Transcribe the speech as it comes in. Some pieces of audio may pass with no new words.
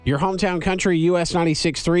Your hometown country, US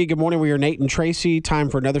 96.3. Good morning. We are Nate and Tracy. Time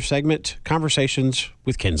for another segment, Conversations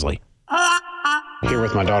with Kinsley. Here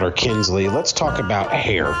with my daughter, Kinsley. Let's talk about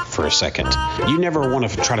hair for a second. You never want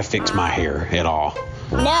to try to fix my hair at all.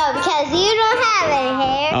 No, because you don't have any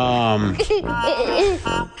hair.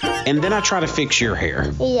 And then I try to fix your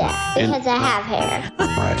hair. Yeah, because I have hair.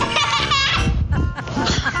 Right.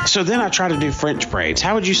 So then I try to do French braids.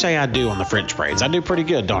 How would you say I do on the French braids? I do pretty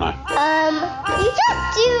good, don't I? You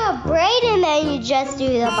just do a braid and then you just do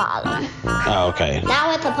the bottom. Oh, okay. Now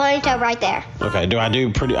with the ponytail right there. Okay, I do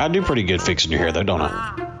pretty good fixing your hair though, don't I?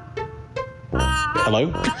 Hello?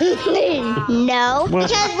 No. Well,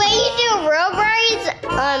 because when you do real braids,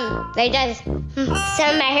 they just, some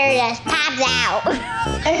of my hair just pops out.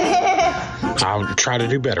 I'll try to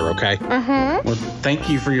do better, okay? Uh-huh. Well, thank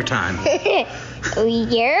you for your time.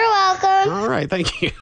 You're welcome. All right, thank you.